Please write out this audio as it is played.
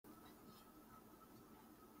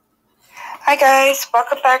Hi guys,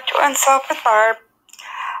 welcome back to Unsolved with Barb.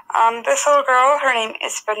 This little girl, her name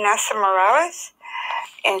is Vanessa Morales,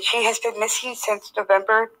 and she has been missing since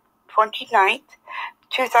November 29th,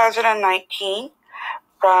 2019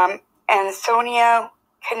 from Ansonia,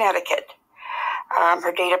 Connecticut.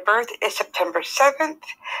 Her date of birth is September 7th,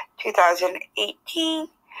 2018.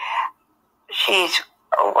 She's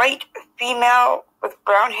a white female with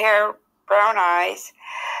brown hair, brown eyes,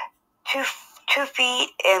 2 feet,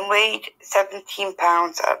 and weighed 17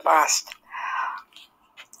 pounds at last.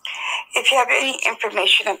 If you have any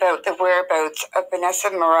information about the whereabouts of Vanessa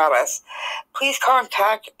Morales, please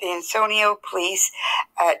contact the Ansonia Police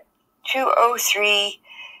at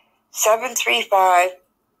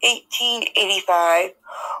 203-735-1885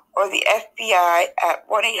 or the FBI at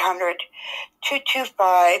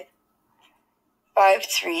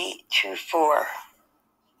 1-800-225-5324.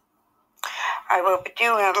 I will be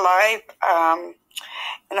doing a live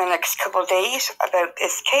in the next couple of days about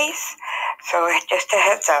this case, so just a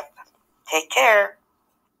heads up. Take care.